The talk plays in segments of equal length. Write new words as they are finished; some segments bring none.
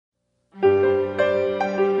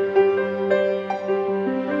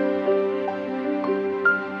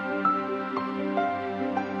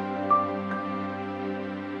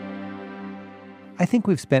think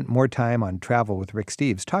we've spent more time on Travel with Rick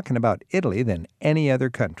Steves talking about Italy than any other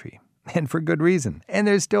country. And for good reason. And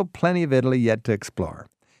there's still plenty of Italy yet to explore.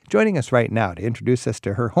 Joining us right now to introduce us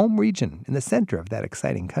to her home region in the center of that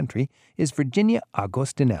exciting country is Virginia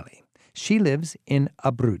Agostinelli. She lives in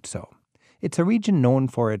Abruzzo. It's a region known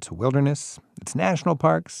for its wilderness, its national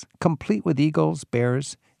parks, complete with eagles,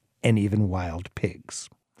 bears, and even wild pigs.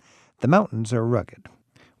 The mountains are rugged,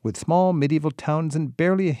 with small medieval towns and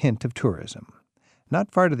barely a hint of tourism.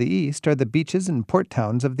 Not far to the east are the beaches and port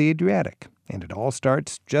towns of the Adriatic, and it all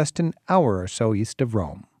starts just an hour or so east of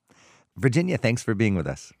Rome. Virginia, thanks for being with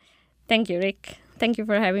us. Thank you, Rick. Thank you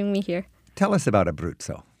for having me here. Tell us about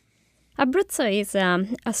Abruzzo. Abruzzo is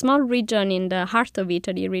a small region in the heart of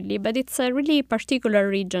Italy, really, but it's a really particular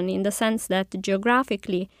region in the sense that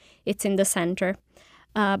geographically it's in the center.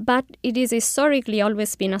 But it is historically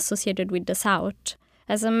always been associated with the south.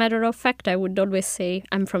 As a matter of fact, I would always say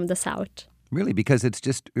I'm from the south. Really? Because it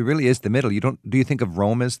really is the middle. Do you think of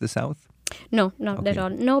Rome as the south? No, not at all.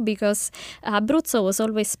 No, because Abruzzo was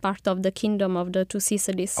always part of the kingdom of the Two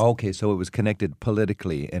Sicilies. Okay, so it was connected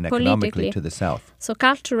politically and economically to the south. So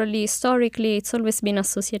culturally, historically, it's always been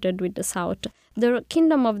associated with the south. The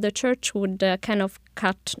kingdom of the church would kind of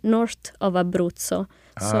cut north of Abruzzo.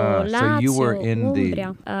 So Lazio, so you were in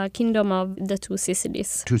Umbria, kingdom of the Two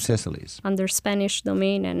Sicilies. Two Sicilies. Under Spanish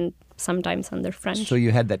domain and sometimes under French. So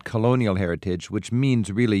you had that colonial heritage, which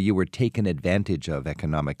means really you were taken advantage of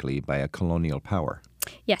economically by a colonial power.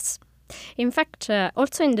 Yes. In fact,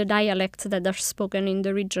 also in the dialects that are spoken in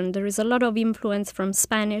the region, there is a lot of influence from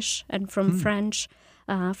Spanish and from French.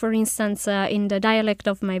 For instance, in the dialect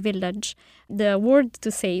of my village, the word to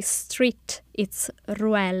say street, it's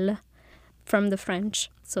ruelle from the French.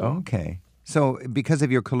 Okay. So because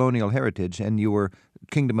of your colonial heritage, and you were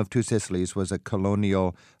Kingdom of Two Sicilies was a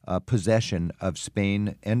colonial possession of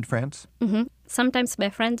Spain and France? Mm-hmm. Sometimes by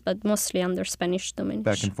France, but mostly under Spanish domination.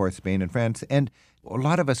 Back and forth, Spain and France. And a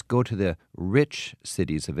lot of us go to the rich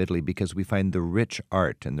cities of Italy because we find the rich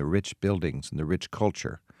art and the rich buildings and the rich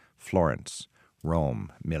culture. Florence,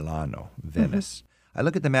 Rome, Milano, Venice. Mm-hmm. I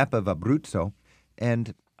look at the map of Abruzzo,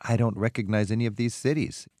 and I don't recognize any of these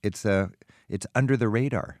cities. It's under the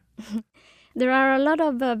radar. There are a lot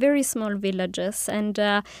of very small villages, and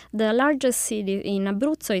the largest city in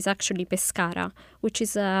Abruzzo is actually Pescara, which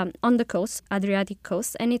is on the coast, Adriatic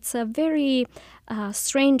coast, and it's a very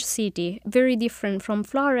strange city, very different from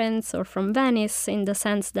Florence or from Venice in the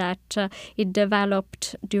sense that it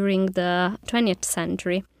developed during the 20th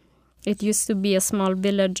century. It used to be a small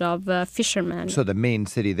village of fishermen. So the main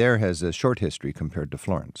city there has a short history compared to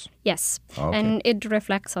Florence. Yes, okay. And it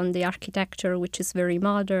reflects on the architecture, which is very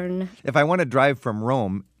modern. If I want to drive from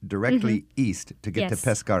Rome directly east to get to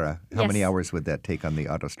Pescara, how many hours would that take on the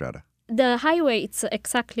autostrada? The highway, it's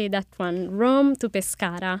exactly that one, Rome to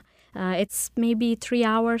Pescara. It's maybe 3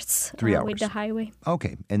 hours, with the highway.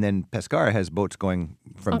 Okay, and then Pescara has boats going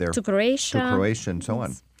from there to Croatia. And so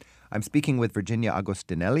on. I'm speaking with Virginia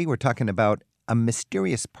Agostinelli. We're talking about a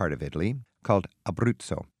mysterious part of Italy called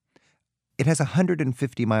Abruzzo. It has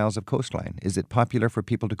 150 miles of coastline. Is it popular for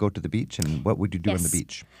people to go to the beach? And what would you do on the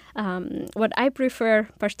beach? What I prefer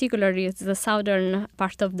particularly is the southern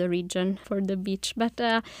part of the region for the beach. But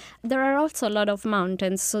there are also a lot of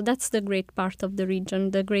mountains. So that's the great part of the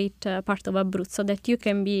region, the great part of Abruzzo, that you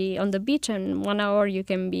can be on the beach and 1 hour you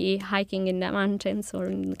can be hiking in the mountains or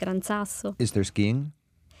in Gran Sasso. Is there skiing?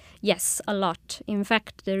 Yes, a lot. In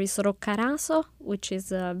fact, there is Roccaraso, which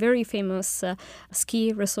is a very famous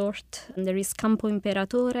ski resort. And there is Campo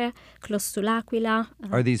Imperatore, close to L'Aquila.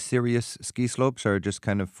 Are these serious ski slopes or just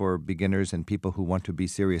kind of for beginners and people who want to be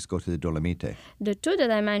serious go to the Dolomite? The two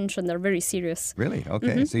that I mentioned are very serious. Really? Okay.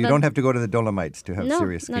 Mm-hmm. So you don't have to go to the Dolomites to have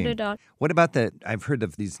serious skiing? No, not at all. What about I've heard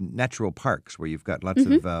of these natural parks where you've got lots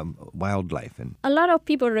of wildlife. A lot of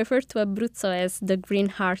people refer to Abruzzo as the green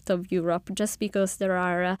heart of Europe just because there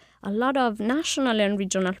are a lot of national and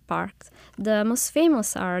regional parks. The most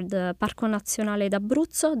famous are the Parco Nazionale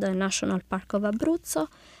d'Abruzzo, the National Park of Abruzzo.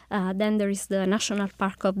 Then there is the National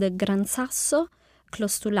Park of the Gran Sasso,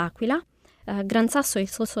 close to L'Aquila. Gran Sasso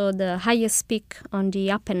is also the highest peak on the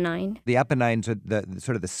Apennine. The Apennines are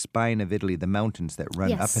sort of the spine of Italy, the mountains that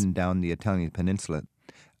run up and down the Italian peninsula.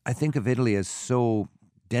 I think of Italy as so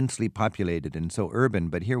densely populated and so urban,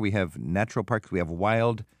 but here we have natural parks, we have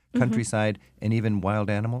wild countryside, and even wild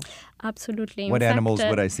animals? Absolutely. What animals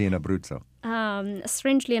would I see in Abruzzo?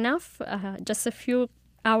 Strangely enough, just a few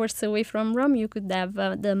hours away from Rome, you could have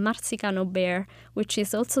the Marsicano bear, which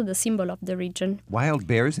is also the symbol of the region. Wild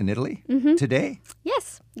bears in Italy today?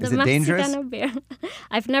 Yes, the Is it dangerous? Marsicano bear.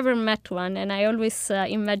 I've never met one, and I always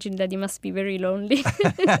imagine that he must be very lonely.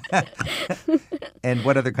 And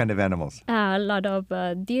what other kind of animals? A lot of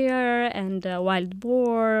deer and wild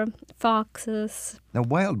boar, foxes. Now,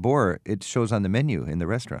 wild boar, it shows on the menu in the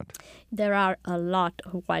restaurant. There are a lot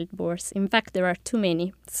of wild boars. In fact, there are too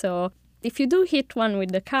many. So if you do hit one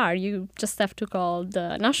with the car, you just have to call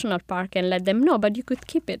the national park and let them know, but you could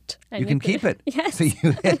keep it. And You can keep it. Yes. So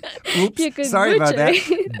oops, You could sorry about that.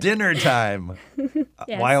 butcher it. Dinner time.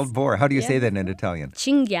 Yes. Wild boar. How do you say Yes. that in Italian?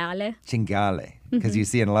 Cinghiale. Cinghiale. Because you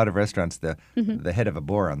see in a lot of restaurants the head of a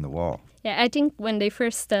boar on the wall. Yeah, I think when they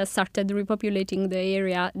first started repopulating the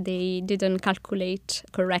area, they didn't calculate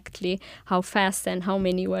correctly how fast and how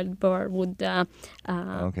many wild boar would...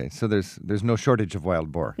 Okay, so there's no shortage of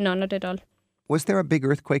wild boar. No, not at all. Was there a big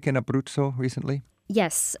earthquake in Abruzzo recently?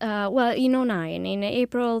 Yes, well, in '09, in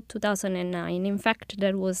April 2009. In fact,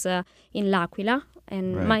 there was in L'Aquila,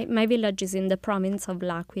 and Right. my village is in the province of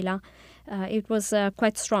L'Aquila. It was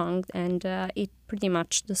quite strong, and it pretty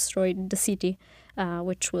much destroyed the city,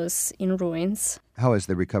 which was in ruins. How has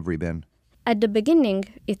the recovery been? At the beginning,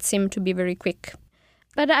 it seemed to be very quick.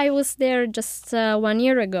 But I was there just 1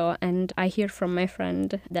 year ago, and I hear from my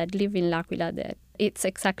friend that live in L'Aquila that it's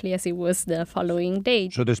exactly as it was the following day.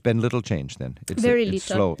 So there's been little change then? It's Very it's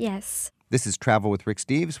little, slow. yes. This is Travel with Rick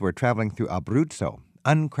Steves. We're traveling through Abruzzo,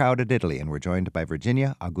 uncrowded Italy, and we're joined by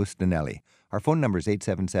Virginia Augustinelli. Our phone number is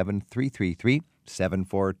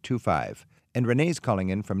 877-333-7425. And Renee's calling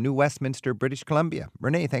in from New Westminster, British Columbia.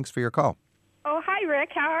 Renee, thanks for your call. Oh, hi,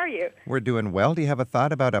 Rick. How are you? We're doing well. Do you have a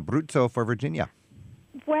thought about Abruzzo for Virginia?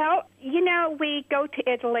 Well, we go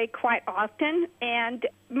to Italy quite often, and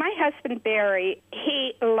my husband, Barry,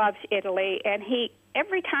 he loves Italy, and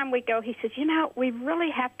every time we go, he says, we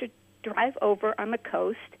really have to drive over on the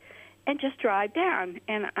coast and just drive down.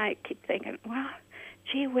 And I keep thinking, well,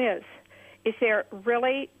 gee whiz, is there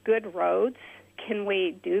really good roads? Can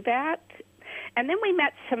we do that? And then we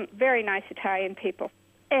met some very nice Italian people,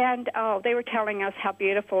 and they were telling us how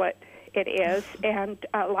beautiful it is, and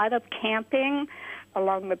a lot of camping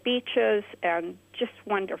along the beaches, and just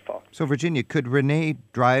wonderful. So, Virginia, could Renee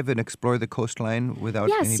drive and explore the coastline without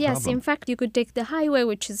any problem? Yes. In fact, you could take the highway,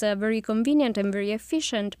 which is very convenient and very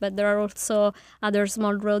efficient, but there are also other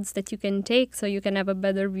small roads that you can take, so you can have a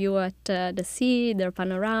better view at the sea, the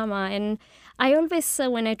panorama. And I always,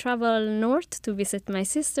 when I travel north to visit my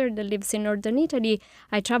sister that lives in northern Italy,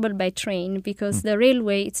 I travel by train, because the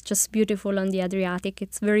railway, it's just beautiful on the Adriatic.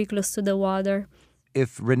 It's very close to the water.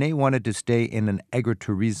 If Renee wanted to stay in an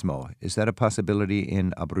agriturismo, is that a possibility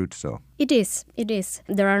in Abruzzo? It is.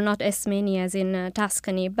 There are not as many as in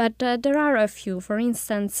Tuscany, but there are a few. For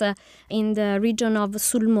instance, in the region of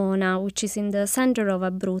Sulmona, which is in the center of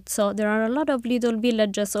Abruzzo, there are a lot of little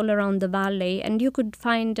villages all around the valley, and you could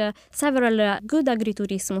find several good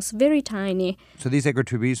agriturismos, very tiny. So these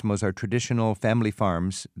agriturismos are traditional family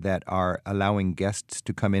farms that are allowing guests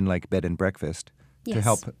to come in like bed and breakfast to Yes.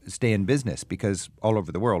 help stay in business, because all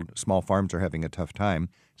over the world, small farms are having a tough time,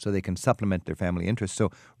 so they can supplement their family interests.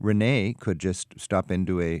 So Renee could just stop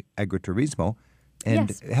into a agriturismo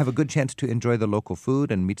and Yes. have a good chance to enjoy the local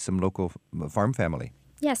food and meet some local farm family.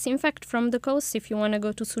 Yes, in fact, from the coast, if you want to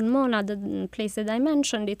go to Sulmona, the place that I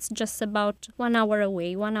mentioned, it's just about 1 hour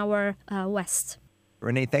away, 1 hour west.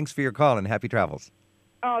 Renee, thanks for your call and happy travels.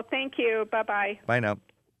 Oh, thank you. Bye-bye. Bye now.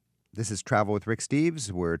 This is Travel with Rick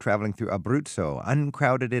Steves. We're traveling through Abruzzo,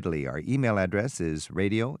 uncrowded Italy. Our email address is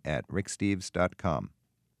radio@ricksteves.com.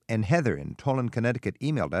 And Heather in Tolan, Connecticut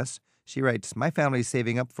emailed us. She writes, my family's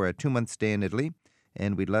saving up for a 2-month stay in Italy,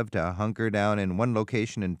 and we'd love to hunker down in one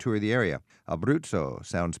location and tour the area. Abruzzo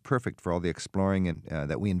sounds perfect for all the exploring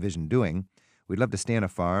that we envision doing. We'd love to stay on a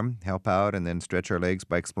farm, help out, and then stretch our legs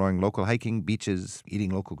by exploring local hiking, beaches,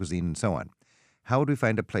 eating local cuisine, and so on. How would we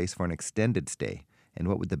find a place for an extended stay? And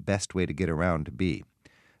what would the best way to get around be?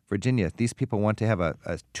 Virginia, if these people want to have a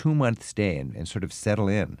 2-month stay and sort of settle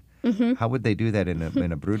in, how would they do that in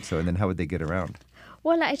Abruzzo, and then how would they get around?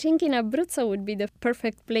 Well, I think in Abruzzo would be the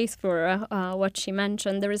perfect place for what she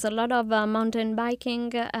mentioned. There is a lot of mountain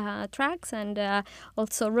biking tracks and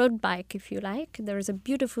also road bike, if you like. There is a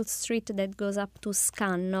beautiful street that goes up to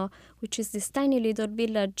Scanno, which is this tiny little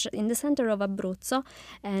village in the center of Abruzzo,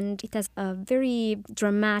 and it has a very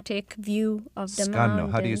dramatic view of the mountains.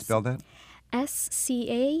 Scanno, how do you spell that?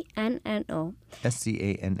 Scanno.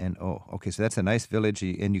 Scanno. Okay, so that's a nice village,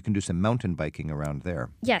 and you can do some mountain biking around there.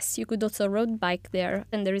 Yes, you could also road bike there,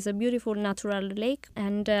 and there is a beautiful natural lake.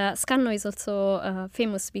 And Scanno is also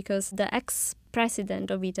famous because the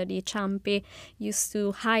ex-president of Italy, Ciampi, used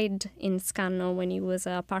to hide in Scanno when he was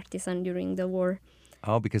a partisan during the war.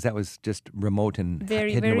 Oh, because that was just remote and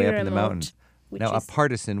Very, hidden very away up in remote. the mountains. Now, a Is,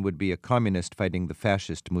 partisan would be a communist fighting the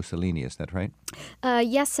fascist Mussolini, is that right?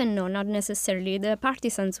 yes and no, not necessarily. The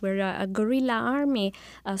partisans were a guerrilla army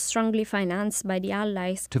strongly financed by the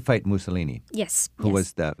Allies. To fight Mussolini, Yes. who yes.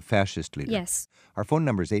 was the fascist leader. Yes. Our phone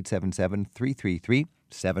number is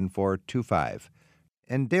 877-333-7425.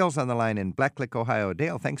 And Dale's on the line in Blacklick, Ohio.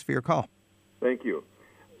 Dale, thanks for your call. Thank you.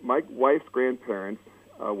 My wife's grandparents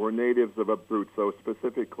were natives of Abruzzo,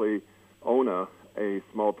 specifically Ona, a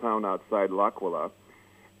small town outside L'Aquila.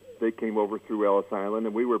 They came over through Ellis Island,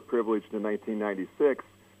 and we were privileged in 1996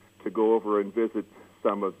 to go over and visit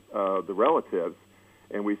some of the relatives.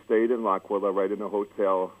 And we stayed in L'Aquila, right in a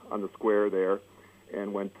hotel on the square there,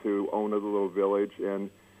 and went to Ona, the little village, and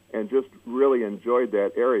just really enjoyed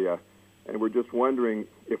that area. And we're just wondering,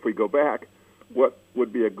 if we go back, what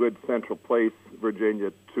would be a good central place,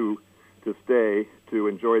 Virginia, to stay, to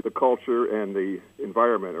enjoy the culture and the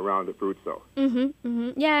environment around Abruzzo.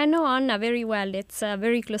 Yeah, I know Onna very well. It's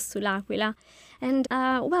very close to L'Aquila. And,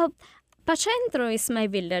 Pacentro is my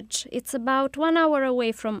village. It's about 1 hour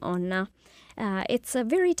away from Onna. It's a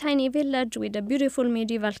very tiny village with a beautiful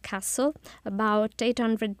medieval castle, about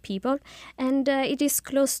 800 people. And it is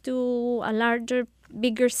close to a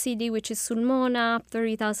bigger city, which is Sulmona,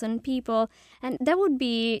 30,000 people. And that would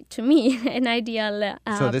be, to me, an ideal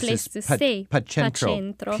place to stay. Pacentro.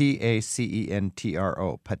 Pacentro.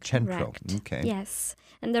 Pacentro. Correct. Okay. Yes.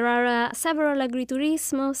 And there are several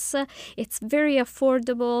agriturismos. It's very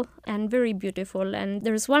affordable and very beautiful. And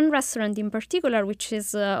there's one restaurant in particular, which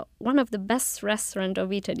is one of the best restaurants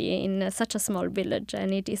of Italy in such a small village.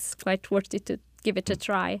 And it is quite worth it to give it a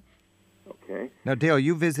try. Okay. Now, Dale,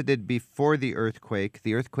 you visited before the earthquake.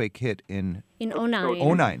 The earthquake hit in... In 09.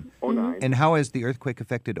 09. Mm-hmm. And how has the earthquake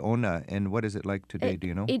affected Ona, and what is it like today, do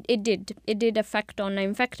you know? It did affect Onna.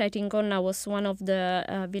 In fact, I think Onna was one of the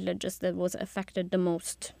villages that was affected the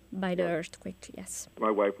most by the earthquake, yes.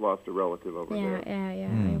 My wife lost a relative over there.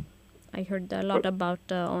 Yeah. I heard a lot about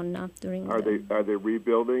Onna during Are they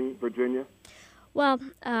rebuilding Virginia? Well,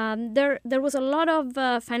 there was a lot of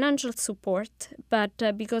financial support, but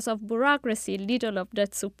because of bureaucracy, little of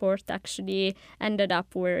that support actually ended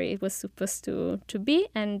up where it was supposed to be,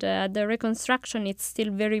 and the reconstruction is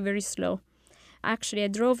still very, very slow. Actually, I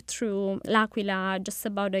drove through L'Aquila just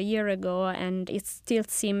about a year ago, and it still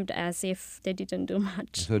seemed as if they didn't do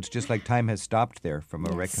much. So it's just like time has stopped there from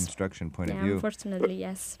a reconstruction point of view. Unfortunately,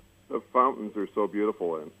 yes. The fountains are so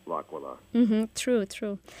beautiful in L'Aquila. True.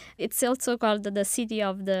 It's also called the city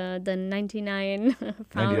of the 99 fountains.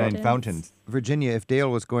 99 fountains. Virginia, if Dale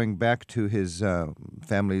was going back to his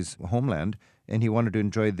family's homeland and he wanted to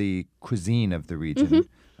enjoy the cuisine of the region,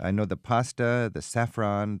 I know the pasta, the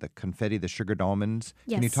saffron, the confetti, the sugared almonds.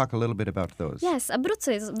 Yes. Can you talk a little bit about those? Yes,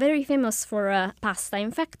 Abruzzo is very famous for pasta. In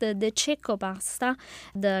fact, the cecco pasta,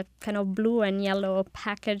 the kind of blue and yellow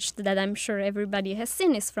package that I'm sure everybody has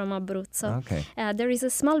seen, is from Abruzzo. Okay. There is a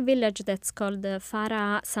small village that's called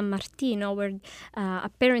Fara San Martino, where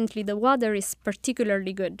apparently the water is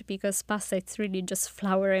particularly good because pasta it's really just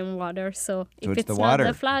flour and water. So if it's not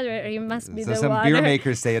the flour, it must be the water. So some beer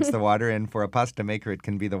makers say it's the water, and for a pasta maker it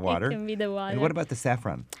can be the water. It can be the water. And what about the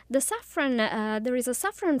saffron? The saffron, there is a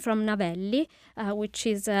saffron from Navelli, which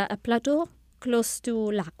is a plateau close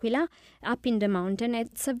to L'Aquila, up in the mountain.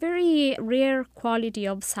 It's a very rare quality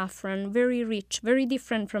of saffron, very rich, very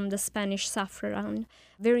different from the Spanish saffron,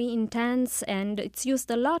 very intense, and it's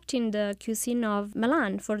used a lot in the cuisine of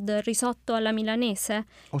Milan for the risotto alla milanese.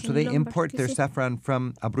 Oh, so they import their saffron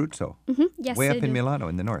from Abruzzo? Yes, way up they in do. Milano,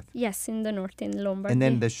 in the north? Yes, in the north, in Lombardy. And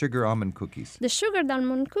then the sugar almond cookies? The sugared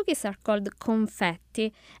almond cookies are called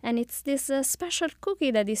confetti, and it's this special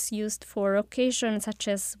cookie that is used for occasions such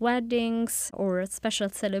as weddings or special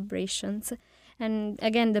celebrations. And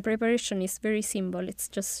again, the preparation is very simple. It's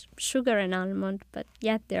just sugar and almond, but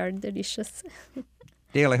yet they are delicious.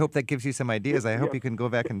 Dale, I hope that gives you some ideas. I hope you can go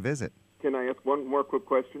back and visit. Can I ask one more quick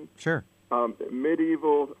question? Sure.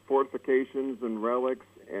 Medieval fortifications and relics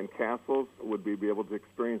and castles, would we be able to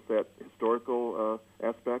experience that historical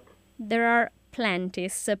aspect? There are plenty.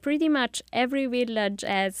 So pretty much every village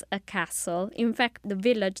has a castle. In fact, the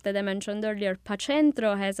village that I mentioned earlier,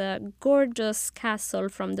 Pacentro, has a gorgeous castle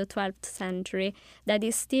from the 12th century that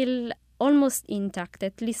is still almost intact.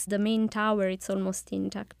 At least the main tower, it's almost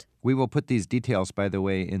intact. We will put these details, by the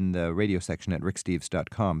way, in the radio section at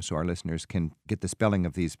ricksteves.com so our listeners can get the spelling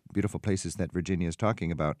of these beautiful places that Virginia is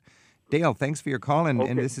talking about. Dale, thanks for your call,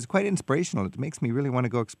 and this is quite inspirational. It makes me really want to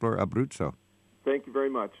go explore Abruzzo. Thank you very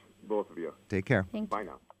much, both of you. Take care. Bye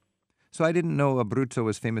now. So I didn't know Abruzzo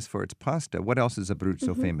was famous for its pasta. What else is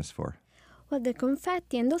Abruzzo famous for? Well, the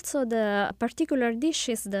confetti, and also the particular dish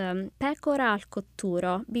is the pecora al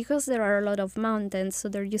cotturo, because there are a lot of mountains, so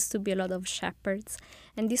there used to be a lot of shepherds.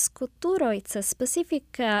 And this cotturo, it's a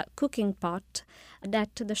specific cooking pot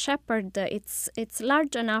that the shepherd, it's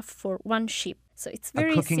large enough for one sheep. So it's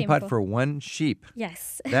very simple. A cooking pot for one sheep?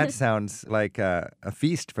 Yes. That sounds like a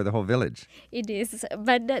feast for the whole village. It is.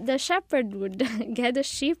 But the shepherd would get a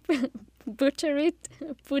sheep, butcher it,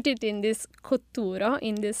 put it in this cotturo,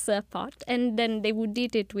 in this pot, and then they would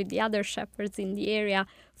eat it with the other shepherds in the area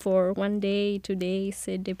for 1 day, 2 days,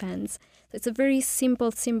 it depends. It's a very simple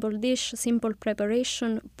dish, simple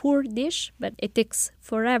preparation, poor dish, but it takes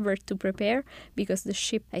forever to prepare because the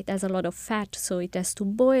sheep, it has a lot of fat, so it has to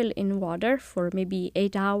boil in water for maybe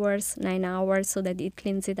 8 hours, 9 hours, so that it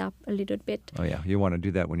cleans it up a little bit. Oh yeah, you want to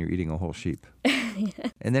do that when you're eating a whole sheep. Yeah.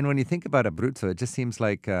 And then when you think about Abruzzo, it just seems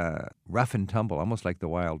like rough and tumble, almost like the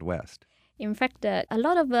Wild West. In fact, a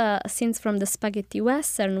lot of scenes from the spaghetti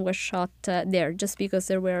western were shot there just because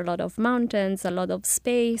there were a lot of mountains, a lot of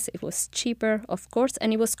space. It was cheaper, of course,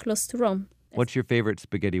 and it was close to Rome. What's your favorite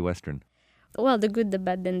spaghetti western? Well, The Good, the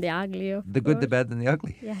Bad, and the Ugly. The Good, the Bad, and the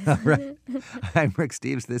Ugly. Yes. All right. I'm Rick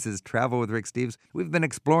Steves. This is Travel with Rick Steves. We've been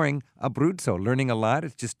exploring Abruzzo, learning a lot.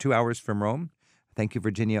 It's just 2 hours from Rome. Thank you,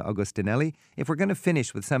 Virginia Augustinelli. If we're going to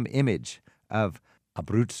finish with some image of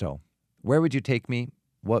Abruzzo, where would you take me?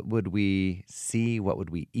 What would we see? What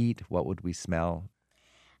would we eat? What would we smell?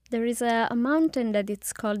 There is a mountain that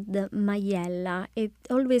it's called the Maiella. It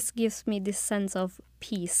always gives me this sense of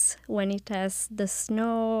peace when it has the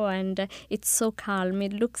snow and it's so calm.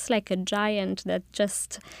 It looks like a giant that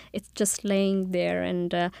it's just laying there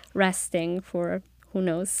and resting for who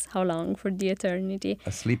knows how long, for the eternity.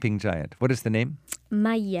 A sleeping giant. What is the name?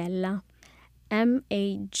 Maiella.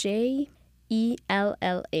 Majella.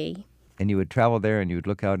 And you would travel there and you would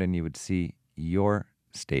look out and you would see your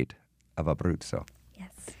state of Abruzzo.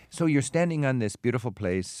 Yes. So you're standing on this beautiful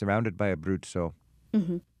place surrounded by Abruzzo.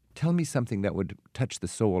 Mm-hmm. Tell me something that would touch the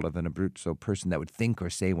soul of an Abruzzo person that would think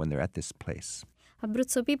or say when they're at this place.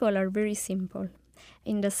 Abruzzo people are very simple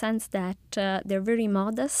in the sense that they're very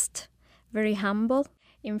modest, very humble.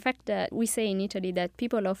 In fact, we say in Italy that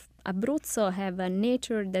people of Abruzzo have a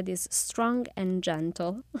nature that is strong and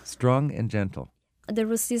gentle. Strong and gentle. There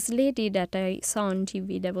was this lady that I saw on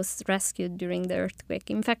TV that was rescued during the earthquake.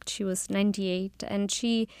 In fact, she was 98, and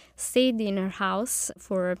she stayed in her house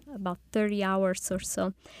for about 30 hours or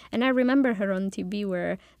so. And I remember her on TV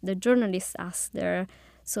where the journalist asked her,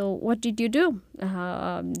 "So what did you do?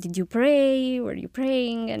 Did you pray? Were you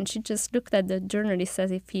praying?" And she just looked at the journalist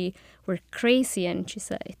as if he were crazy, and she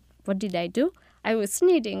said, "What did I do? I was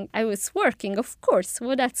knitting. I was working, of course.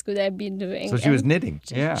 What else could I have been doing?" So she was knitting.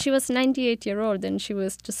 She was 98-year-old, and she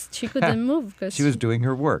couldn't move. Cause she was doing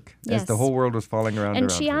her work as the whole world was falling around her.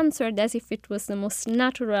 And she answered as if it was the most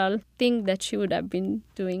natural thing that she would have been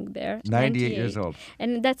doing there. 98 years old.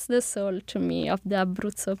 And that's the soul to me of the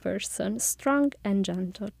Abruzzo person. Strong and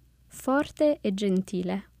gentle. Forte e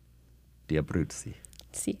gentile. Di Abruzzi.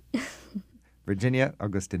 Sì. Virginia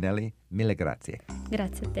Augustinelli, mille grazie.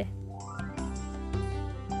 Grazie a te.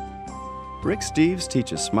 Rick Steves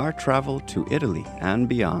teaches smart travel to Italy and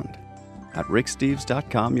beyond. At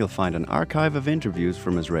ricksteves.com, you'll find an archive of interviews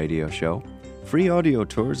from his radio show, free audio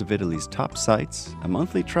tours of Italy's top sites, a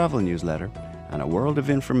monthly travel newsletter, and a world of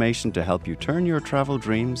information to help you turn your travel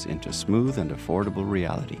dreams into smooth and affordable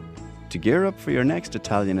reality. To gear up for your next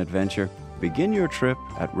Italian adventure, begin your trip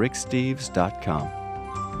at ricksteves.com.